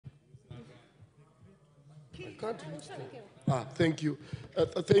I can't reach them. Thank you.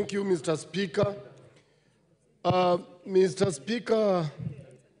 Thank you, Mr. Speaker. Mr. Speaker,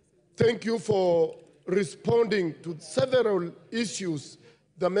 thank you for responding to several issues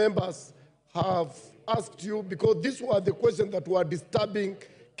the members have asked you, because these were the questions that were disturbing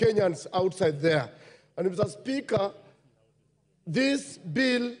Kenyans outside there. And Mr. Speaker, this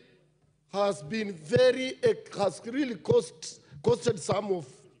bill has been has really costed some of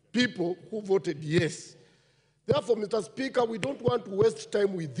people who voted yes. Therefore, Mr. Speaker, we don't want to waste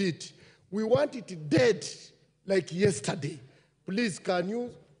time with it. We want it dead like yesterday. Please, can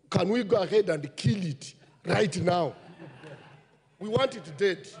we go ahead and kill it right now? We want it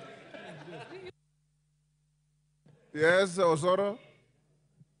dead. Yes, Osoro?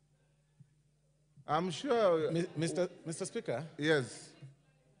 I'm sure. Mr. Speaker? Yes.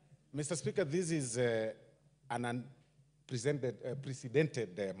 Mr. Speaker, this is an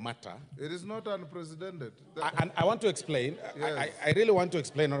unprecedented matter. It is not unprecedented. And I want to explain. Yes. I really want to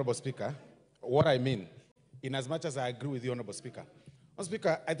explain, Honorable Speaker, what I mean, in as much as I agree with you, Honorable Speaker. Honorable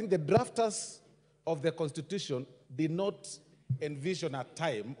Speaker, I think the drafters of the Constitution did not envision a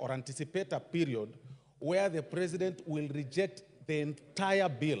time or anticipate a period where the President will reject the entire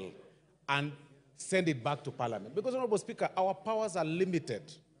bill and send it back to Parliament. Because, Honorable Speaker, our powers are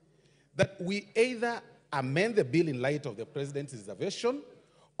limited. That we either amend the bill in light of the President's reservation,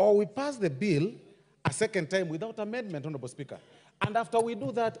 or we pass the bill a second time without amendment, Honorable Speaker. And after we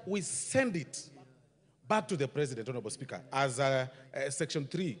do that, we send it back to the President, Honorable Speaker, as Section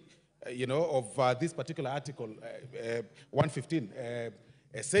 3, of this particular article, 115,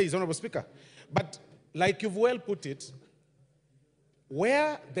 says, Honorable Speaker. But like you've well put it,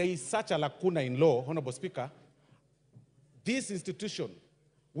 where there is such a lacuna in law, Honorable Speaker, this institution,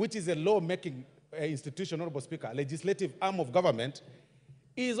 which is a law-making institution, Honorable Speaker, a legislative arm of government,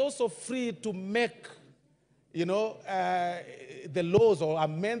 is also free to make, the laws or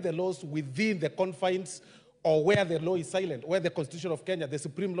amend the laws within the confines or where the law is silent, where the Constitution of Kenya, the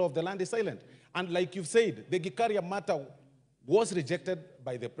supreme law of the land, is silent. And like you've said, the Gikaria matter was rejected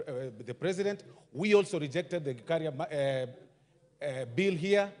by the President. We also rejected the Gikaria bill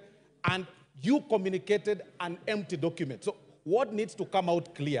here, and you communicated an empty document. So what needs to come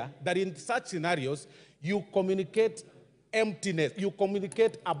out clear, that in such scenarios, you communicate emptiness, you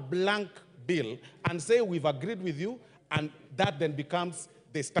communicate a blank bill and say, we've agreed with you, and that then becomes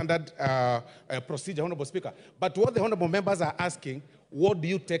the standard procedure, Honorable Speaker. But what the Honorable members are asking, what do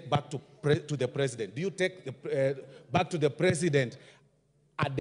you take back to the President? Do you take back to the President